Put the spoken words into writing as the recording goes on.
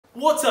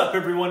What's up,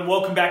 everyone?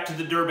 Welcome back to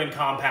the Durbin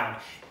Compound.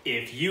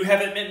 If you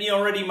haven't met me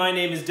already, my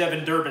name is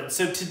Devin Durbin.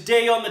 So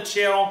today on the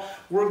channel,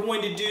 we're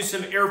going to do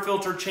some air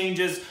filter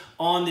changes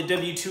on the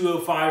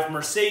W205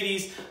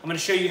 Mercedes. I'm going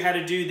to show you how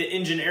to do the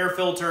engine air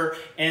filter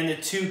and the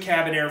two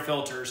cabin air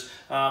filters,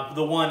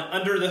 the one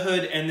under the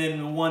hood and then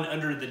the one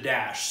under the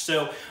dash.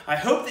 So I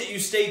hope that you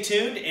stay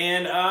tuned,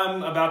 and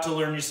I'm about to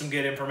learn you some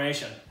good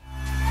information.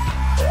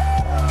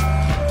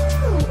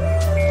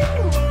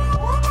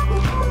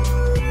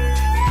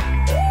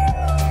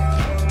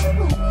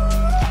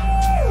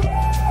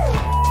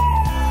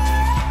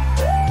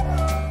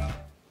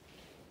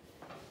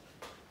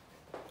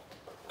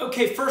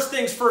 Okay, first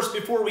things first,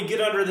 before we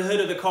get under the hood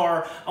of the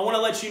car, I want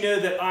to let you know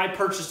that I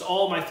purchased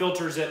all my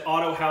filters at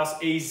Auto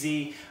House AZ.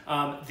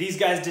 These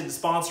guys didn't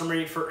sponsor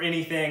me for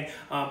anything.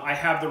 I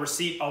have the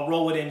receipt. I'll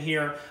roll it in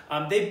here.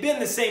 They've been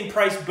the same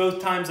price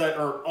both times,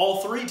 or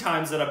all three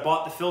times that I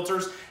bought the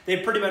filters.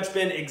 They've pretty much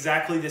been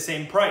exactly the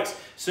same price.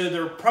 So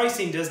their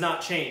pricing does not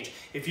change.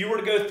 If you were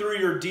to go through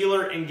your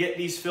dealer and get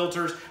these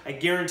filters, I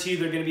guarantee you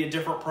they're going to be a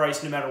different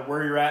price no matter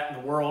where you're at in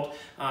the world.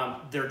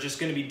 They're just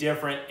going to be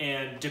different,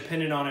 and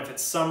depending on if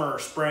it's summer or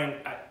spring,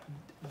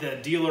 the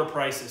dealer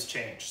prices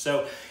change.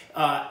 So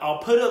I'll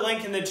put a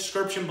link in the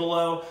description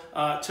below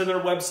to their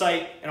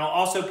website, and I'll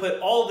also put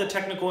all of the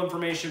technical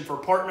information for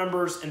part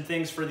numbers and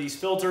things for these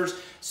filters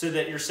so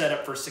that you're set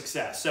up for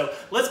success. So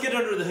let's get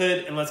under the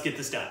hood and let's get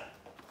this done.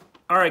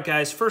 All right,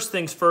 guys, first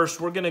things first,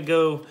 we're going to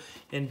go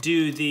and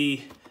do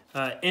the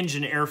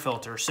engine air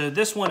filter. So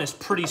this one is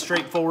pretty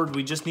straightforward.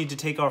 We just need to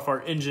take off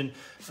our engine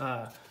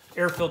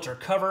air filter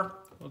cover.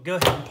 We'll go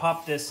ahead and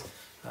pop this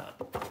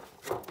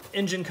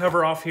engine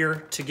cover off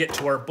here to get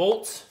to our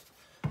bolts.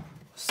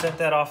 Set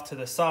that off to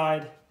the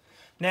side.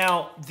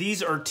 Now,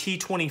 these are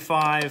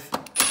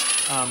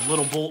T25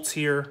 little bolts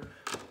here.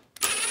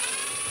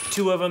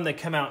 Two of them that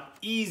come out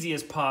easy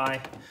as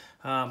pie.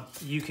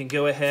 You can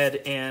go ahead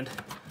and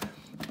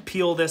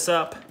peel this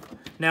up.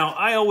 Now,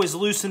 I always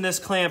loosen this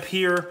clamp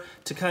here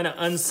to kind of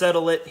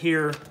unsettle it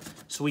here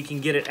so we can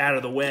get it out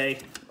of the way,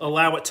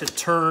 allow it to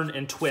turn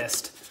and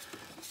twist.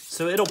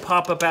 So it'll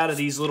pop up out of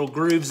these little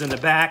grooves in the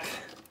back.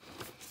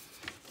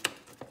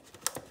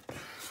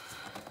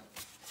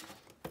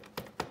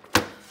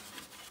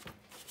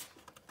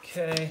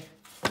 Okay.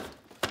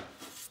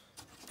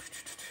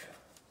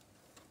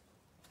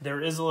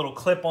 There is a little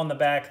clip on the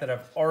back that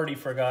I've already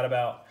forgot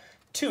about.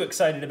 Too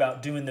excited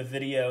about doing the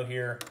video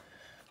here.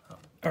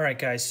 All right,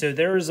 guys, so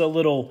there is a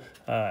little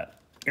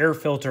air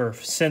filter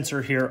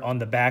sensor here on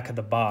the back of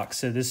the box.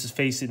 So this is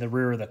facing the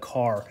rear of the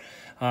car.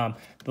 The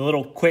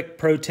little quick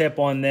pro tip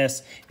on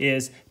this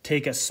is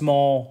take a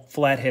small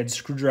flathead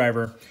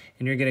screwdriver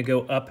and you're gonna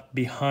go up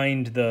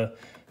behind the,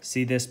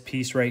 see this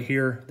piece right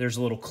here? There's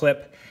a little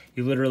clip.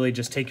 You literally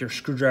just take your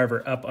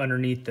screwdriver up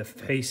underneath the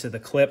face of the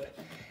clip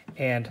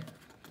and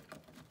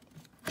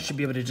you should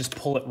be able to just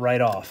pull it right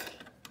off.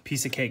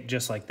 Piece of cake,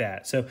 just like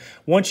that. So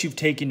once you've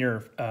taken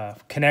your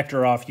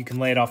connector off, you can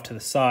lay it off to the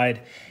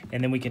side,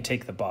 and then we can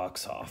take the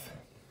box off.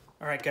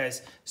 All right,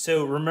 guys,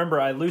 so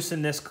remember I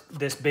loosened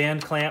this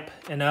band clamp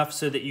enough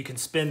so that you can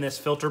spin this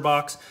filter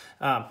box.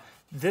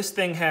 This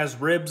thing has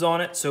ribs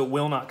on it, so it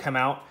will not come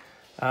out.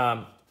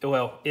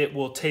 Well, it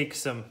will take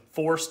some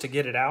force to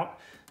get it out.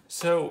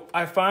 So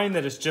I find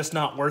that it's just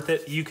not worth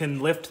it. You can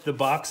lift the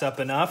box up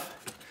enough,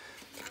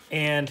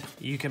 and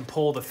you can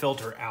pull the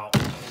filter out.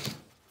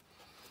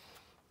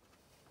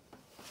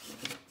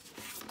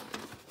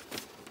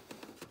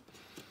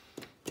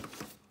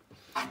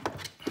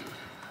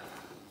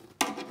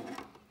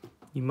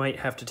 You might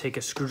have to take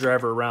a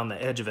screwdriver around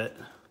the edge of it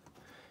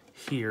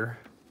here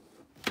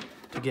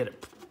to get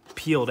it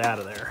peeled out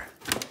of there.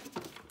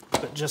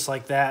 But just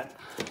like that,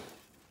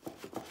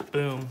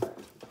 boom,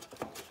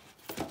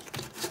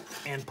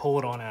 and pull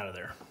it on out of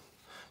there.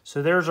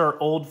 So there's our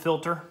old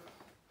filter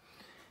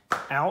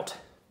out.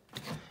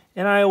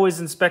 And I always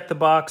inspect the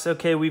box.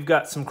 Okay, we've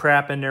got some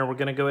crap in there. We're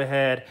gonna go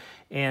ahead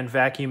and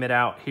vacuum it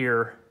out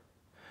here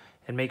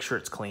and make sure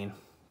it's clean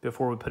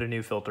before we put a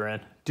new filter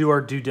in. Do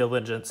our due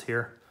diligence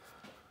here.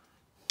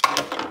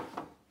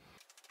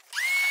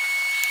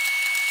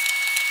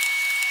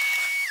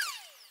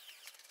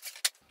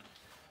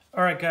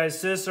 All right, guys,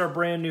 so this is our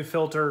brand new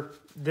filter.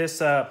 This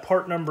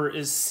part number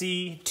is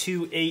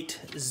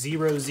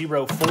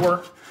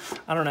C28004.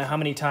 I don't know how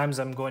many times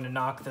I'm going to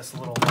knock this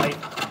little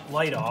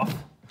light off.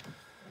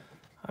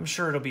 I'm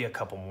sure it'll be a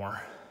couple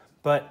more.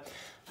 But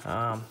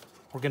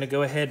we're gonna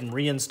go ahead and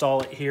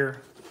reinstall it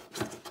here.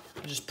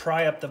 Just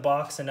pry up the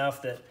box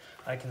enough that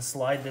I can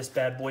slide this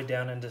bad boy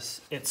down into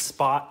its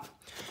spot.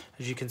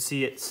 As you can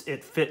see,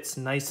 it fits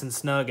nice and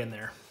snug in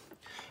there.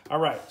 All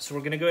right, so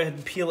we're gonna go ahead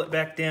and peel it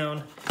back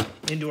down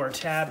into our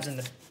tabs in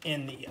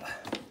the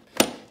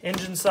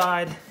engine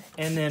side,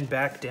 and then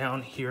back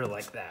down here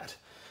like that.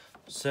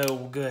 So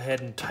we'll go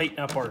ahead and tighten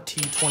up our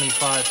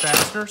T25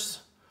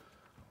 fasteners.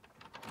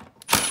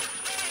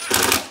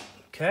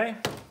 Okay,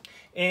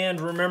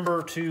 and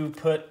remember to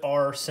put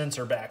our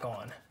sensor back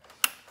on.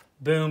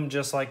 Boom,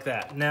 just like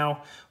that.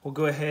 Now we'll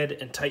go ahead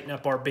and tighten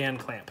up our band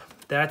clamp.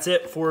 That's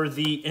it for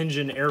the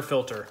engine air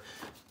filter.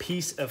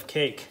 Piece of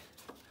cake.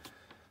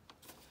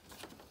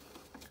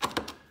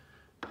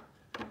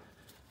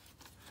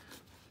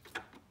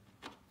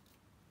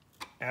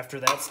 After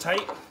that's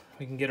tight,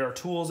 we can get our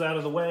tools out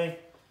of the way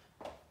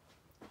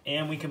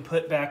and we can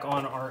put back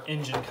on our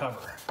engine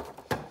cover.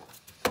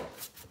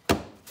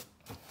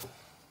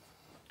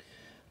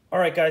 All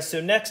right, guys,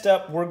 so next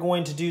up, we're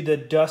going to do the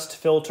dust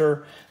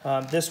filter.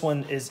 This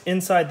one is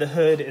inside the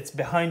hood. It's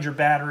behind your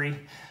battery.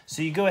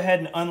 So you go ahead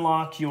and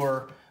unlock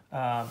your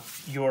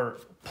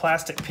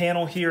plastic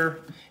panel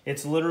here.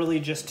 It's literally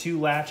just 2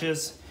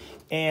 latches.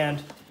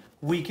 And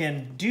we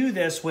can do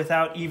this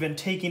without even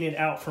taking it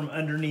out from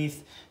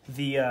underneath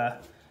the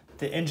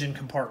engine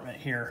compartment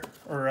here,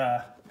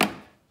 or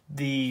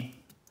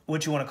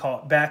what you want to call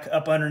it, back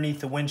up underneath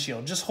the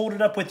windshield. Just hold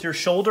it up with your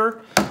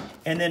shoulder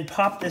and then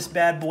pop this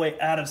bad boy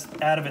out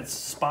of its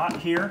spot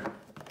here.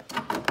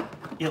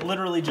 It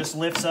literally just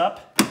lifts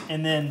up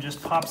and then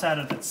just pops out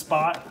of its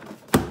spot.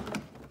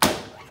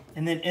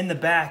 And then in the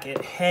back,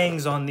 it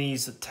hangs on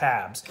these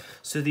tabs.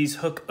 So these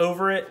hook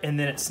over it and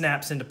then it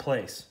snaps into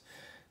place.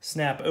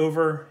 Snap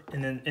over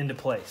and then into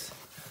place.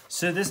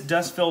 So this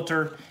dust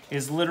filter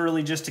is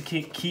literally just to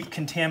keep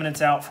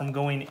contaminants out from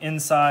going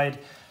inside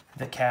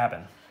the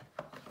cabin.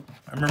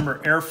 Remember,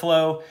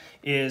 airflow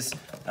is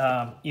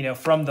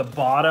from the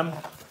bottom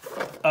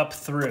up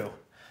through.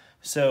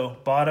 So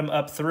bottom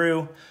up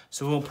through.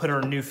 So we'll put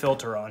our new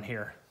filter on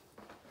here.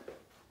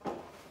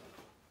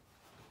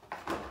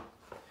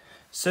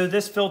 So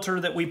this filter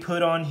that we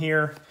put on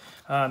here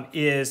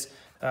is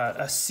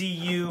a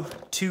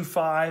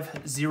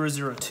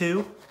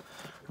CU25002.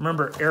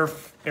 Remember,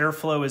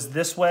 airflow is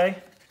this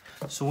way.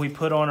 So we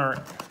put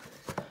on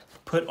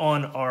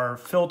our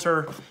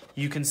filter.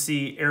 You can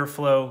see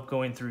airflow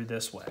going through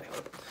this way.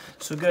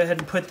 So go ahead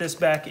and put this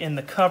back in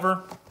the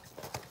cover.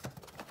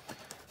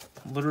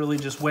 Literally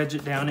just wedge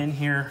it down in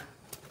here.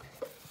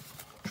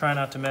 Try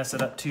not to mess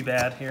it up too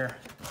bad here.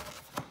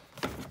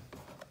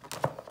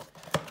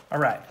 All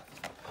right,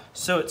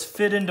 so it's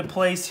fit into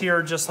place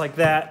here just like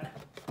that.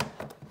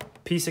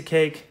 Piece of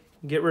cake.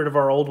 Get rid of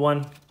our old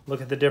one.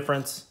 Look at the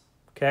difference.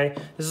 Okay,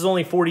 this is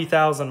only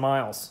 40,000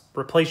 miles.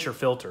 Replace your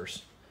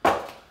filters.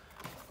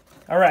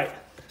 All right,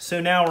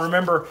 so now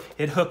remember,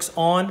 it hooks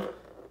on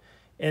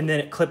and then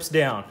it clips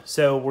down.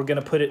 So we're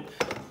gonna put it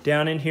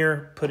down in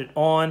here, put it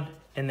on,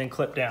 and then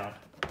clip down.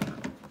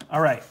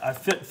 All right, I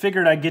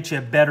figured I'd get you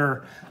a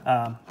better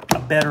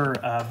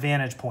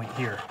vantage point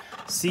here.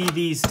 See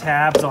these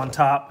tabs on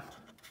top?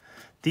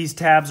 These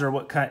tabs are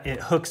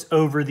it hooks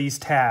over these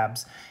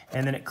tabs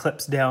and then it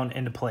clips down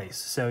into place.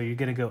 So you're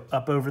gonna go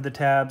up over the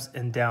tabs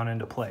and down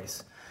into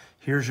place.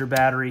 Here's your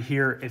battery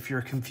here. If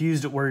you're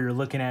confused at where you're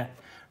looking at,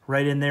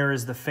 right in there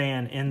is the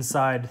fan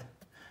inside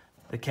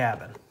the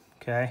cabin,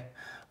 okay?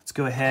 Let's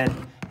go ahead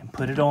and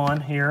put it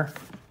on here.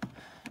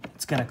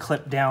 It's gonna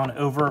clip down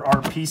over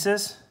our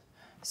pieces.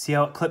 See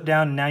how it clipped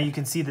down? Now you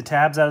can see the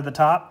tabs out of the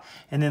top,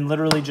 and then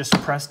literally just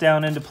press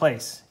down into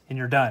place and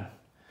you're done.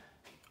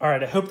 All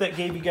right, I hope that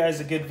gave you guys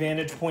a good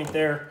vantage point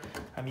there.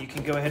 You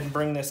can go ahead and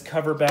bring this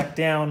cover back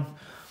down.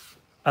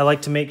 I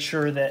like to make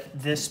sure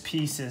that this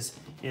piece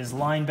is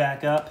lined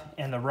back up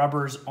and the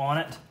rubber's on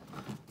it,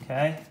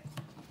 okay?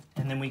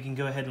 And then we can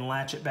go ahead and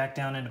latch it back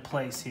down into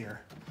place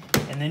here.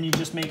 And then you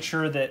just make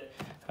sure that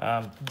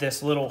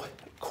this little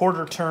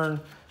quarter turn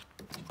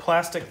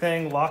plastic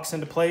thing locks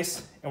into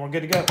place and we're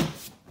good to go.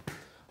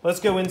 Let's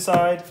go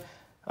inside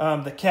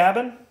the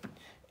cabin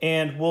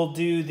and we'll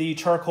do the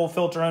charcoal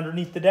filter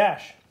underneath the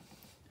dash.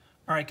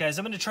 All right, guys,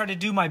 I'm going to try to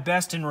do my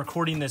best in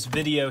recording this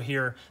video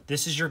here.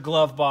 This is your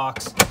glove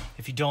box.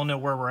 If you don't know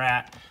where we're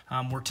at,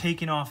 we're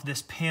taking off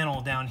this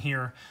panel down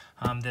here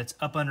that's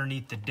up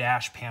underneath the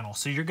dash panel.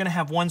 So you're going to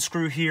have one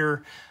screw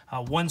here,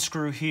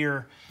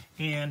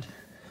 and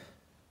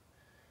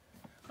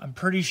I'm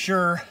pretty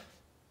sure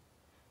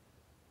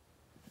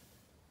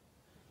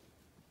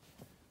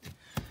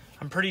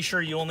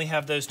you only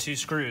have those 2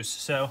 screws.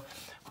 So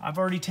I've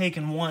already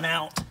taken one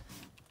out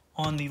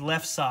on the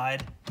left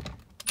side.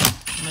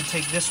 I'm going to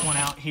take this one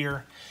out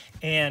here,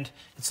 and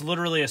it's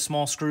literally a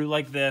small screw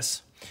like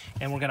this,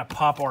 and we're going to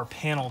pop our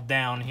panel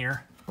down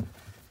here.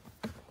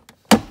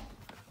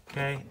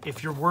 Okay,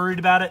 if you're worried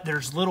about it,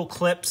 there's little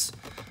clips.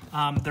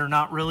 They're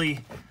not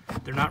really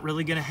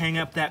going to hang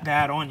up that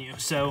bad on you.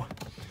 So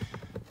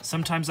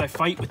sometimes I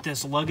fight with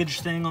this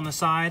luggage thing on the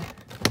side.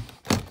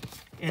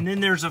 And then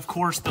there's, of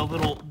course,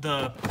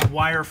 the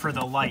wire for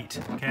the light,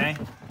 okay?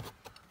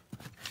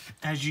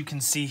 As you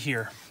can see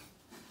here.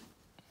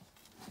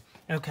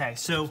 Okay,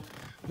 so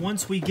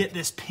once we get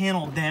this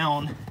panel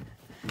down,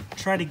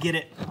 try to get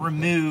it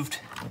removed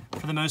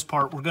for the most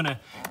part. We're gonna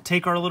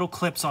take our little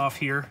clips off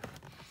here.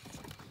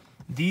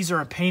 These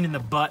are a pain in the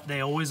butt, they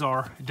always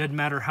are. It doesn't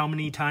matter how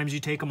many times you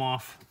take them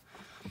off.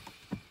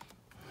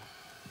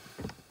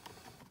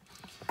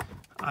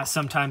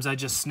 Sometimes I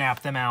just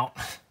snap them out.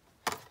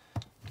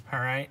 All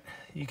right,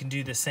 you can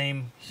do the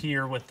same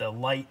here with the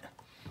light.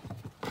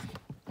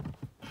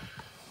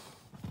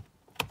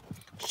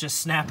 Just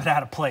snap it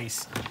out of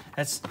place.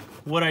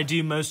 what I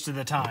do most of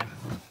the time.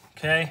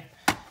 Okay,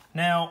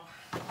 now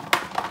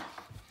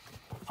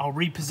I'll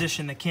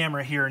reposition the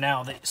camera here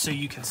now so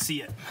you can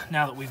see it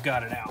now that we've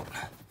got it out.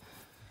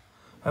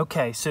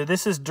 Okay, so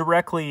this is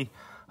directly,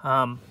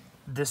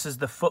 this is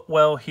the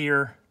footwell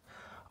here.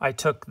 I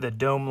took the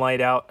dome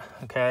light out,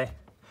 okay?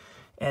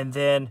 And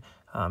then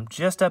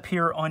just up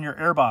here on your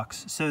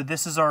airbox. So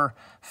this is our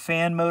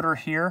fan motor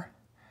here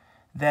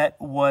that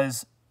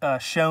was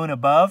shown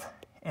above,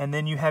 and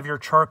then you have your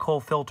charcoal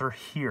filter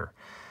here.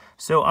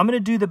 So I'm gonna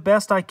do the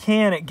best I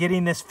can at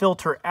getting this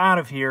filter out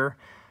of here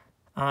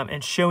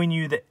and showing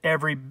you that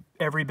every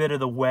bit of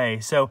the way.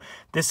 So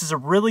this is a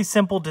really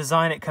simple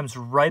design. It comes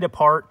right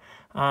apart.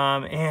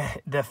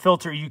 And the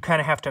filter, you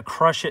kind of have to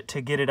crush it to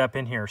get it up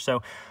in here.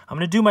 So I'm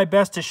going to do my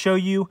best to show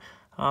you,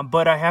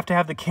 but I have to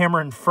have the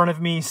camera in front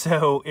of me,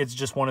 so it's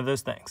just one of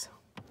those things.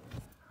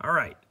 All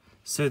right,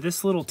 so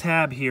this little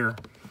tab here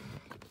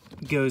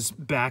goes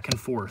back and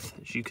forth,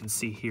 as you can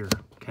see here,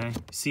 okay?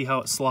 See how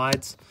it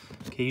slides?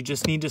 Okay, you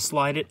just need to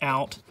slide it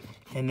out,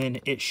 and then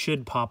it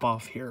should pop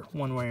off here,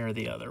 one way or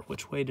the other.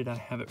 Which way did I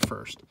have it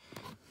first?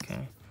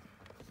 Okay.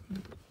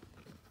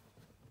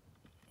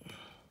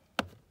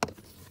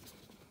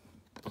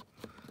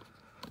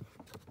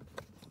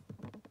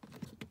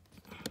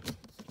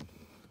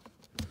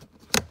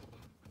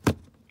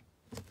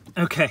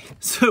 Okay,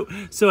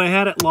 so I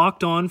had it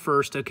locked on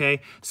first,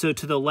 okay? So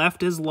to the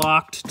left is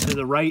locked, to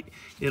the right,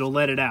 it'll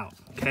let it out,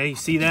 okay? You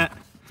see that?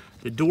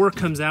 The door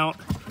comes out.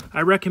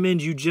 I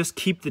recommend you just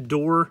keep the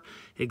door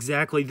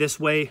exactly this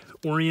way,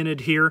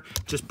 oriented here.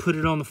 Just put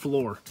it on the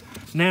floor.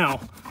 Now,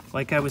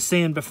 like I was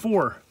saying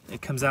before,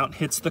 it comes out and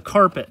hits the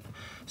carpet.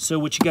 So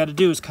what you gotta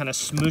do is kind of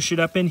smoosh it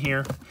up in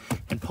here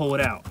and pull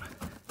it out.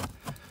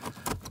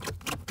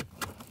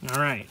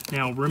 All right,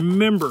 now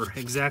remember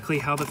exactly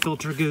how the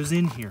filter goes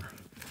in here.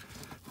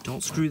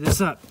 Don't screw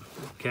this up,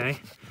 okay?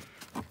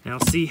 Now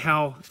see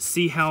how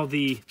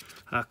the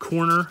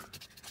corner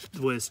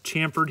was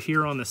chamfered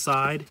here on the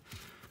side,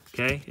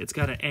 okay? It's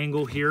got an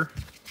angle here,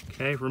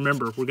 okay?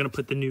 Remember, we're gonna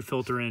put the new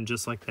filter in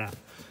just like that.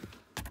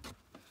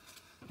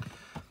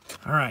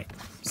 All right,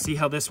 see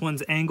how this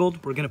one's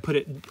angled? We're gonna put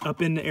it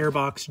up in the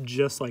airbox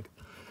just like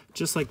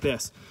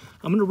this.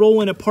 I'm gonna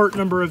roll in a part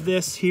number of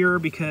this here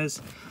because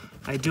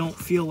I don't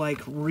feel like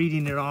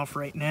reading it off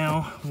right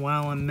now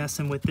while I'm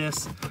messing with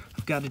this.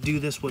 I've got to do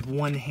this with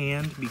one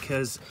hand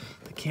because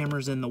the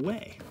camera's in the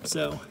way.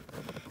 So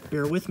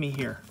bear with me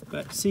here.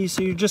 But see,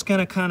 so you're just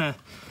gonna kind of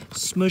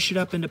smush it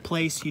up into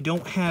place. You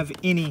don't have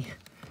any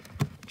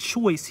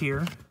choice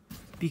here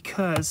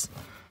because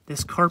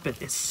this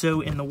carpet is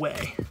so in the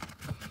way.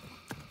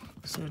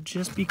 So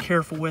just be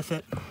careful with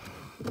it.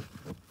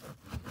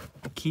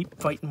 Keep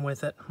fighting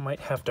with it. Might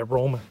have to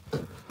roll my...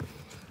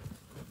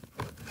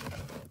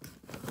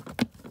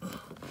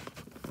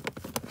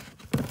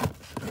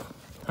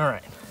 All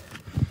right,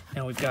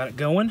 now we've got it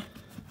going,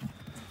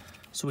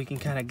 so we can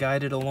kind of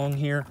guide it along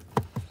here.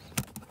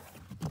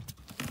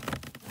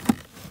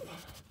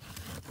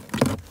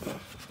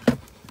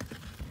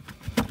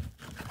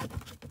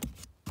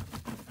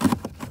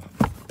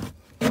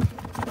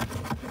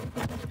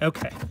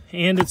 Okay,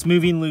 and it's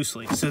moving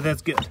loosely, so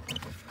that's good.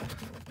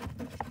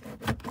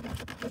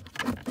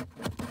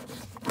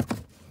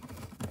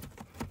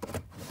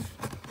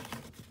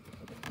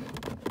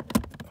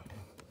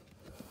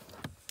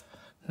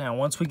 Now,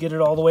 once we get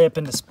it all the way up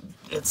into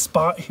its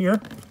spot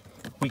here,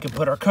 we can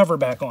put our cover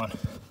back on.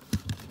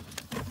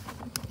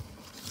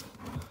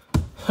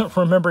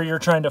 Remember, you're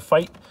trying to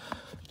fight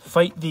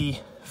the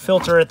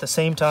filter at the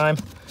same time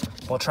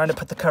while trying to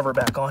put the cover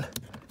back on.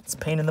 It's a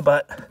pain in the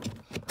butt.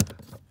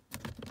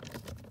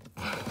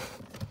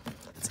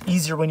 It's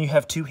easier when you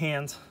have two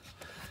hands.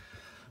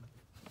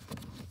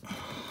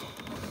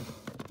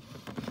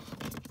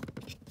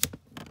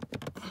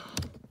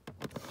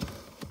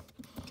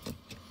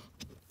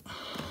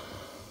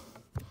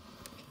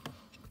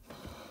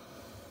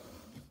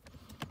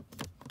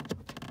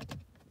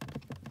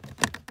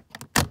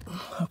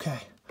 Okay,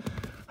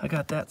 I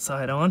got that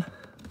side on.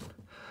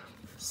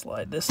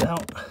 Slide this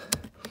out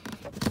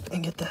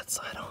and get that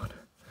side on.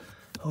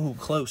 Oh,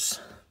 close.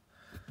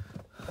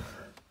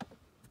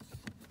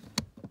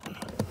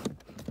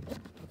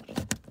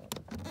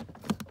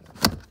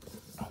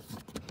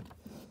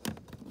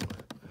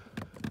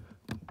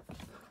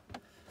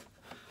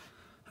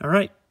 All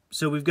right,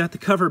 so we've got the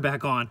cover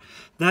back on.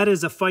 That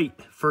is a fight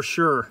for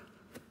sure.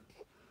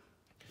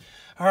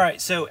 All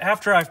right, so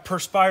after I've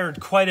perspired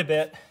quite a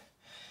bit,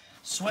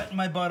 sweating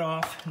my butt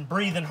off and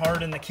breathing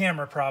hard in the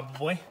camera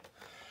probably,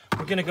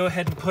 we're gonna go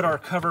ahead and put our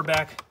cover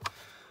back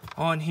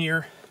on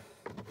here.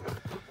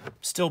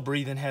 Still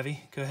breathing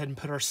heavy. Go ahead and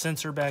put our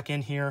sensor back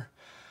in here.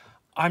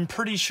 I'm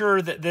pretty sure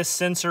that this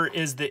sensor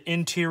is the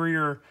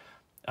interior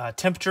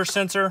temperature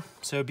sensor,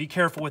 so be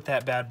careful with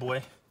that bad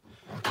boy.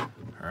 All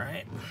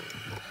right.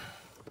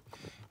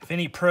 If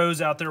any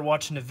pros out there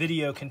watching the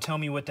video can tell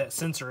me what that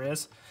sensor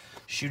is,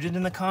 shoot it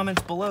in the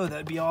comments below.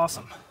 That'd be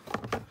awesome.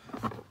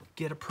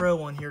 Get a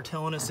pro on here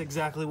telling us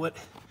exactly what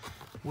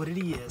it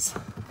is.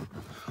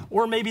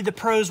 Or maybe the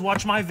pros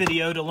watch my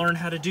video to learn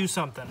how to do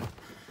something.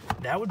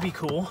 That would be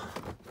cool.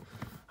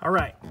 All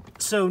right,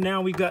 so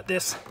now we've got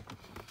this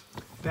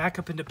back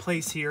up into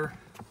place here.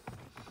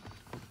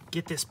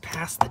 Get this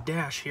past the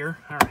dash here.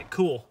 All right,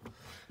 cool.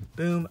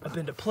 Boom, up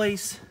into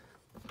place.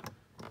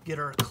 Get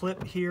our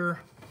clip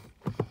here.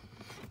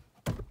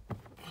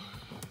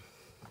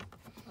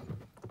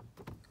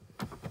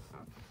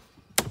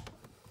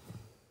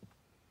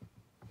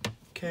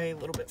 Okay, a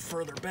little bit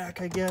further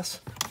back, I guess.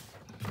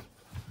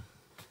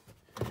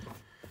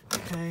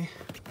 Okay.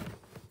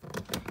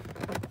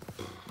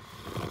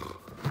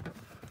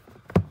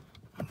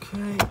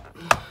 Okay.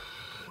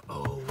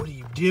 Oh, what are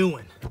you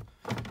doing?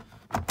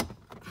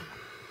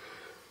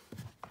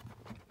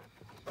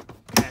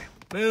 Okay,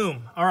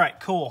 boom. All right,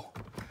 cool.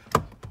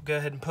 Go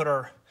ahead and put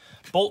our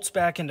bolts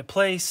back into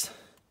place,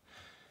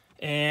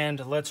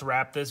 and let's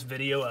wrap this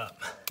video up.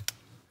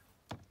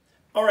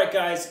 All right,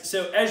 guys,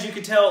 so as you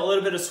can tell, a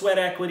little bit of sweat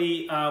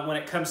equity when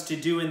it comes to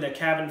doing the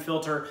cabin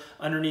filter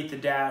underneath the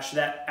dash.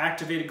 That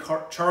activated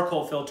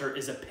charcoal filter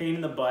is a pain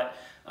in the butt,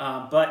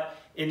 but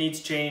it needs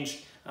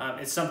changed.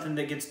 It's something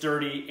that gets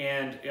dirty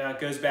and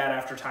goes bad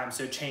after time,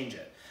 so change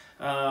it.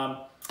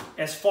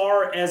 As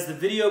far as the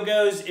video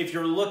goes, if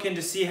you're looking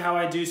to see how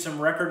I do some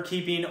record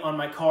keeping on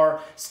my car,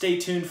 stay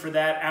tuned for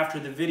that after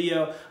the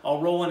video. I'll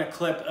roll in a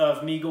clip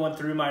of me going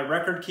through my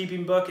record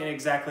keeping book and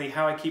exactly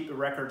how I keep the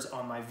records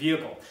on my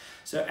vehicle.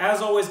 So as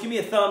always, give me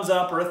a thumbs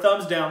up or a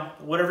thumbs down,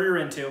 whatever you're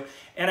into,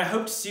 and I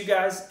hope to see you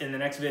guys in the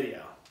next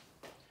video.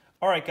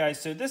 All right, guys,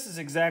 so this is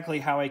exactly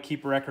how I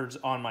keep records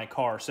on my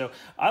car. So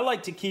I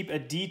like to keep a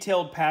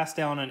detailed pass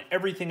down on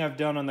everything I've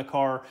done on the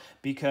car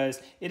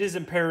because it is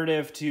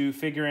imperative to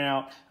figuring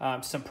out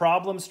some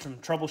problems from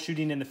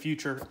troubleshooting in the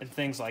future and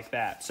things like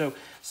that. So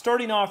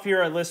starting off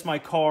here, I list my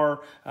car,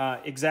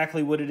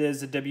 exactly what it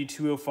is, the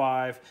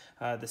W205,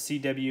 the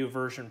CW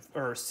version,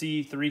 or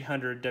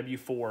C300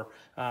 W4,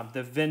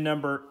 the VIN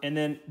number, and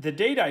then the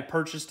date I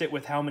purchased it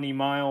with how many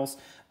miles,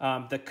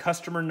 the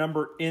customer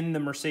number in the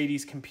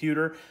Mercedes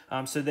computer,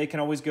 so they can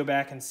always go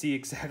back and see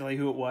exactly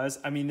who it was.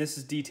 I mean, this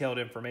is detailed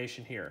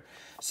information here.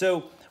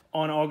 So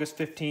on August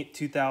 15th,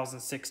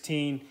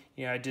 2016,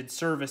 I did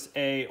service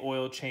A,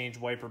 oil change,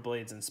 wiper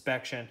blades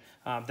inspection.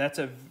 That's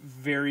a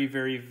very,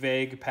 very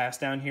vague pass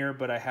down here,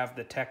 but I have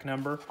the tech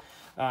number.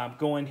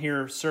 Go in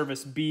here,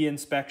 service B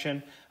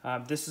inspection.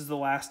 This is the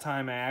last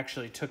time I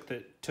actually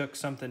took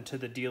something to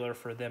the dealer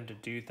for them to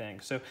do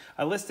things. So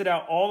I listed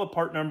out all the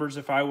part numbers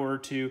if I were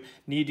to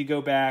need to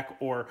go back,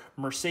 or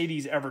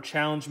Mercedes ever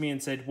challenged me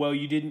and said, well,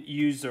 you didn't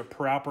use the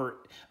proper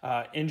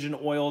engine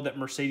oil that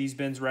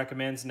Mercedes-Benz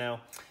recommends. No,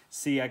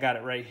 see, I got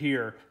it right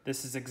here.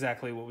 This is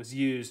exactly what was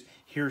used.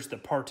 Here's the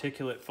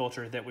particulate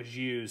filter that was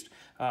used.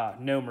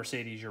 No,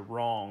 Mercedes, you're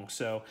wrong.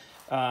 So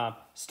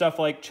stuff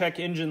like check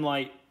engine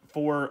light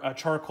for a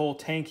charcoal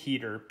tank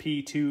heater,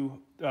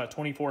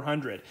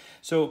 P2400.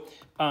 So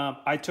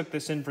I took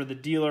this in for the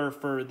dealer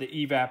for the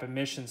evap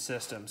emission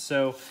system.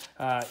 So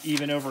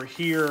even over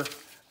here,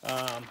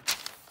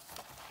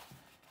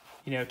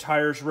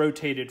 tires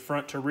rotated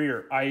front to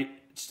rear. I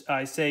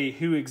say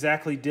who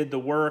exactly did the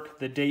work,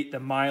 the date, the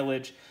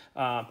mileage.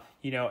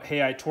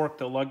 Hey, I torqued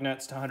the lug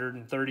nuts to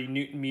 130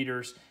 Newton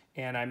meters,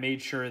 and I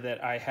made sure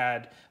that I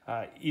had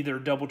either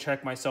double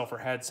check myself or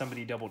had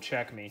somebody double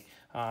check me.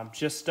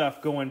 Just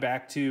stuff going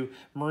back to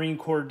Marine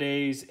Corps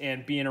days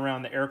and being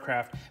around the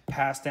aircraft,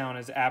 pass down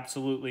is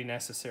absolutely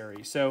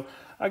necessary. So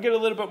I get a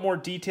little bit more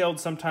detailed.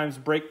 Sometimes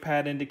brake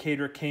pad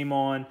indicator came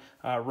on,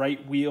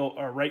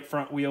 right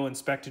front wheel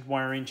inspected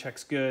wiring,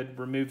 checks good,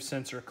 remove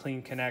sensor,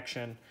 clean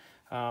connection,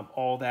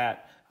 all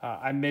that.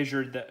 I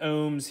measured the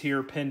ohms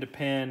here, pin to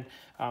pin.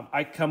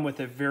 I come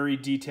with a very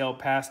detailed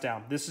pass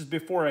down. This is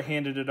before I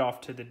handed it off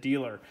to the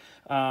dealer.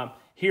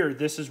 Here,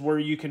 this is where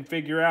you can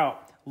figure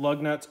out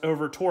lug nuts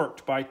over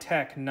torqued by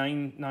Tech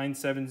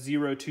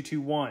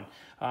 9970221.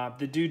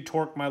 The dude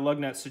torqued my lug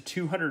nuts to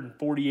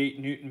 248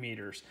 Newton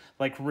meters,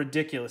 like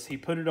ridiculous. He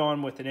put it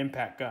on with an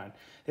impact gun.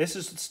 This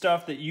is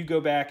stuff that you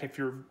go back, if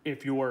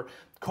your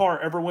car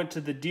ever went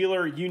to the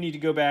dealer, you need to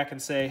go back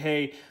and say,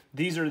 hey,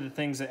 these are the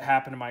things that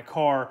happened to my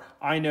car.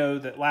 I know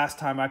that last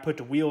time I put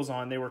the wheels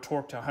on, they were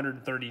torqued to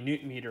 130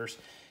 Newton meters.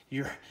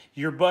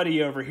 Your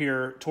buddy over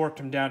here torqued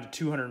them down to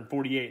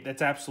 248.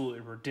 That's absolutely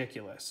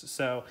ridiculous.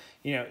 So,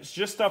 it's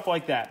just stuff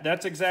like that.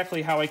 That's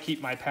exactly how I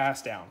keep my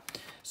pass down.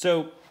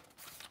 So,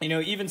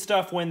 even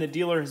stuff when the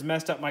dealer has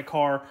messed up my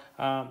car,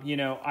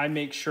 I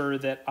make sure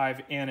that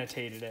I've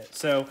annotated it.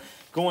 So,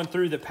 going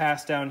through the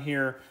pass down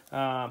here,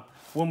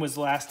 when was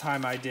the last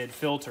time I did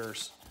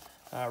filters?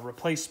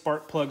 Replace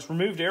spark plugs,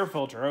 removed air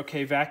filter.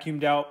 Okay,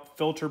 vacuumed out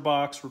filter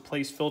box,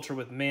 replace filter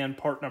with Mann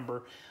part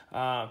number.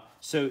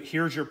 So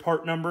here's your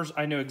part numbers.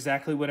 I know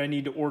exactly what I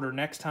need to order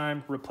next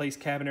time. Replace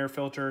cabin air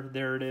filter.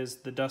 There it is,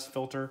 the dust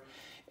filter.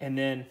 And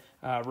then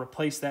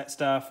replace that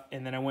stuff.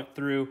 And then I went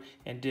through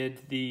and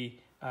did the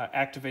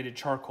activated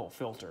charcoal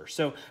filter.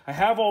 So I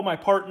have all my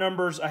part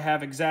numbers. I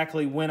have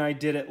exactly when I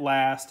did it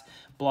last,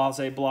 blase,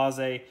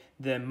 blase.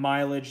 the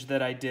mileage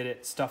that I did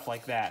it, stuff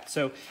like that.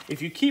 So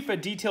if you keep a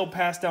detailed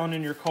pass down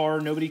in your car,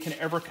 nobody can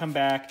ever come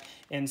back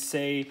and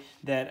say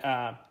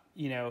that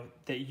you know,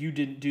 that you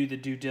didn't do the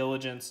due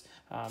diligence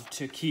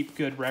to keep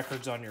good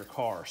records on your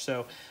car.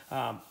 So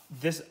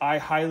I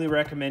highly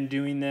recommend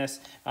doing this.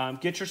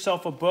 Get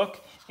yourself a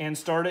book and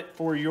start it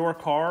for your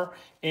car,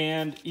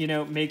 and you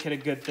know, make it a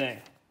good thing.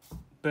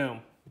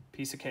 Boom,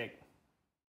 piece of cake.